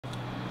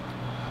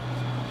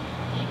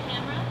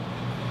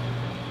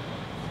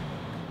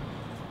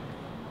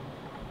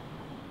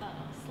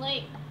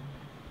Late.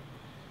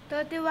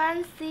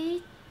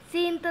 31C.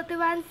 Scene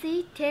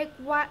 31C. Take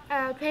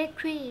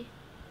 3.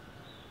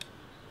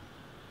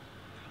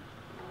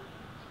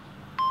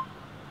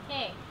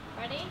 Okay,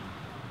 ready?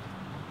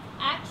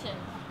 Action.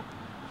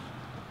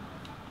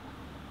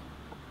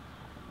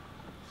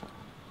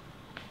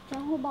 เจ้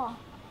าฮู้บ่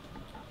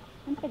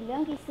มันเป็นเรื่อ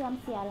งที่เสื่อม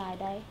เสียหลาย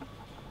ใด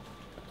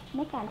ใน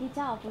การที่เ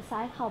จ้าเอาผู้ชา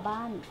ยเข้าบ้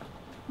าน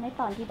ใน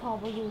ตอนที่พ่อ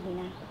บ่อยู่นี่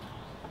นะ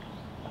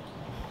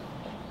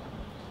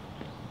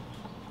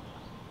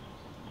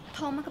ท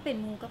อมันก็เป็น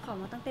หมู่กับเขา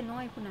มาตั้งแต่น้อ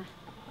ยพุ่นน่ะ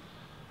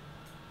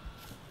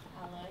เอ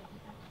าเลย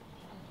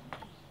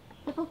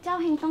แต่พวกเจ้า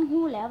แห่งต้อง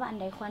ฮู้แล้วว่าอัน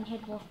ใดควรเฮ็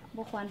ด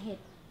บ่ควรเฮ็ด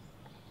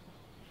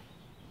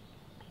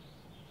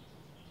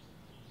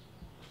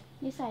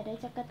นิสัยได้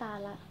จักกะตา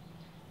ละ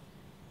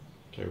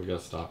Okay, we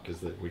gotta stop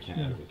because we can't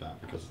edit that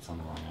because it's on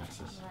the wrong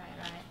axis.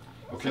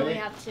 Right. Okay. So we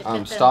have to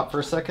put Stop for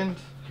a second.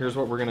 Here's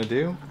what we're gonna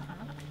do.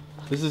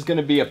 This is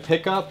gonna be a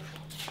pickup.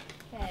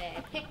 Okay,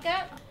 pick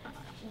up.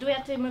 Do we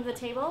have to move the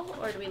table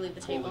or do we leave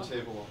the table? Pull the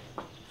table.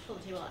 Pull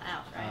the table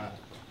out, right?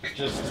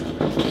 Just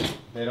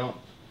they don't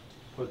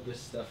put this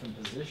stuff in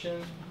position.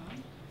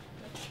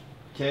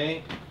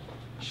 Okay.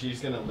 She's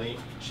gonna lean.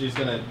 She's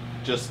gonna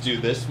just do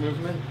this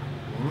movement.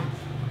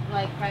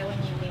 Like right when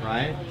you leave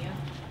Right. the you.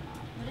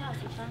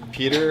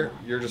 Peter,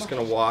 you're just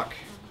gonna walk.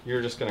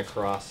 You're just gonna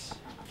cross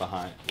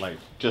behind. Like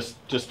just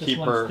keep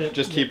one her. step,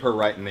 Just keep her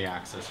right in the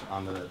axis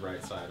on the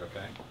right side.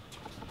 Okay.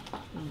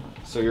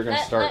 So you're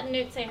gonna start. Let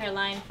Newt say her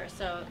line first.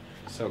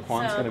 So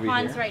Kwan's gonna be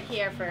Kwan's here. right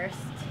here first.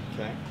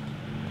 Okay.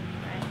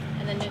 Right.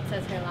 And then Newt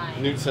says her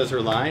line. Newt says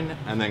her line,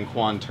 and then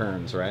Kwan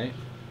turns, right?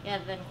 Yeah,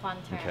 then Kwan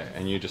turns. Okay,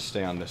 and you just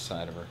stay on this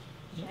side of her.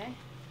 Okay.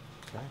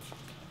 Okay.